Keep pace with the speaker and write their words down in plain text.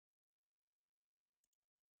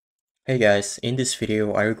Hey guys, in this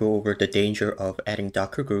video I will go over the danger of adding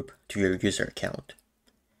Docker group to your user account.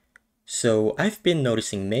 So I've been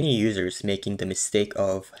noticing many users making the mistake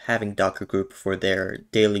of having Docker group for their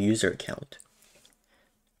daily user account.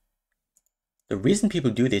 The reason people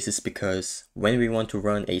do this is because when we want to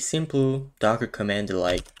run a simple Docker command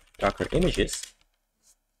like Docker images,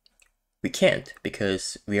 we can't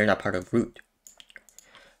because we are not part of root.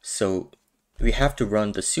 So we have to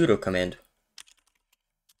run the sudo command.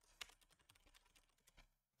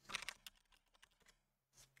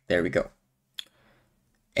 There we go.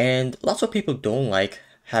 And lots of people don't like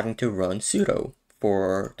having to run sudo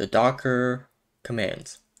for the Docker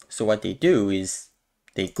commands. So what they do is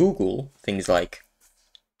they Google things like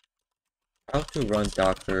how to run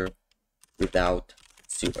Docker without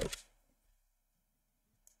sudo.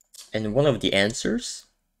 And one of the answers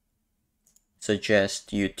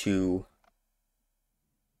suggests you to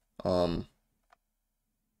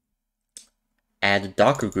add a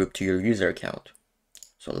Docker group to your user account.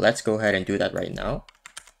 So let's go ahead and do that right now.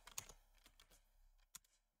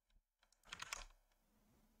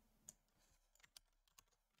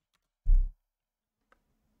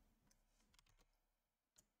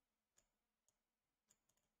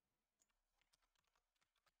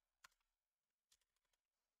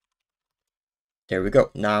 There we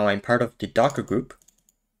go. Now I'm part of the Docker group.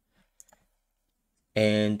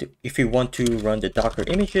 And if we want to run the Docker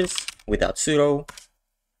images without sudo,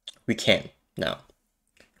 we can now.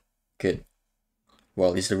 Good.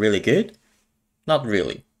 Well, is it really good? Not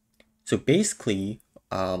really. So basically,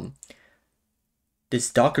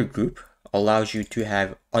 this Docker group allows you to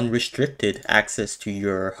have unrestricted access to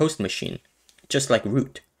your host machine, just like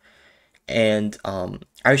root. And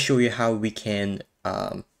I'll show you how we can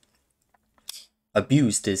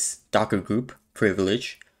abuse this Docker group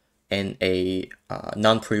privilege and a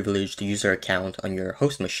non-privileged user account on your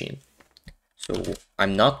host machine. So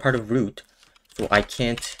I'm not part of root, so I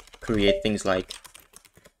can't create things like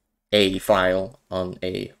a file on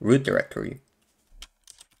a root directory.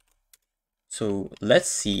 So let's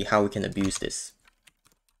see how we can abuse this.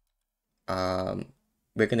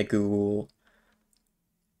 We're gonna Google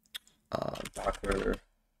Docker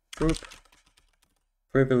group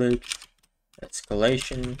privilege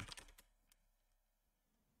escalation,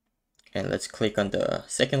 and let's click on the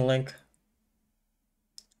second link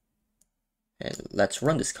and let's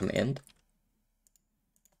run this command.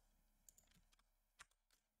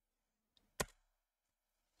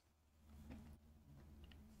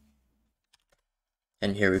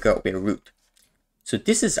 And here we go, we're root. So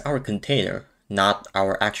this is our container, not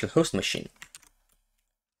our actual host machine.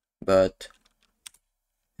 But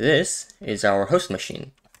this is our host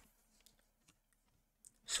machine.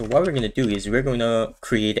 So what we're going to do is we're going to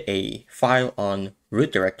create a file on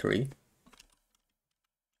root directory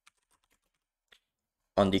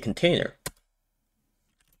on the container.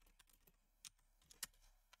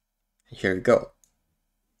 Here we go.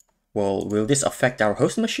 Well, will this affect our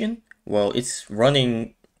host machine? Well, it's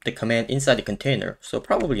running the command inside the container, so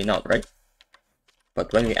probably not, right?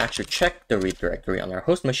 But when we actually check the root directory on our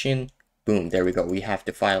host machine, boom, there we go, we have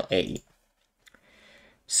the file A.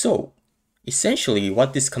 So essentially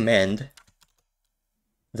what this command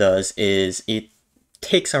does is it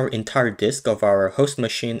takes our entire disk of our host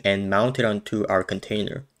machine and mount it onto our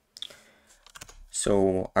container.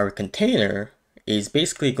 So our container is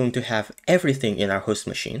basically going to have everything in our host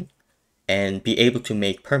machine and be able to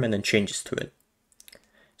make permanent changes to it.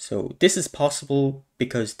 So this is possible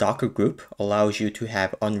because Docker group allows you to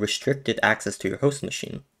have unrestricted access to your host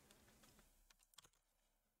machine.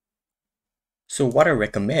 So what I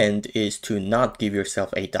recommend is to not give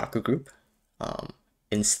yourself a Docker group.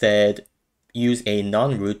 Instead, use a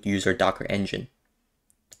non-root user Docker engine.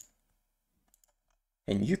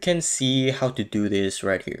 And you can see how to do this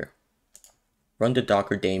right here. Run the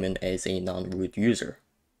Docker daemon as a non-root user.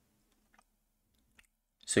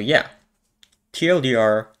 So yeah,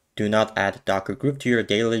 TLDR, do not add Docker group to your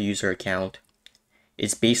daily user account.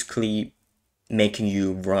 It's basically making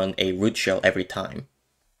you run a root shell every time.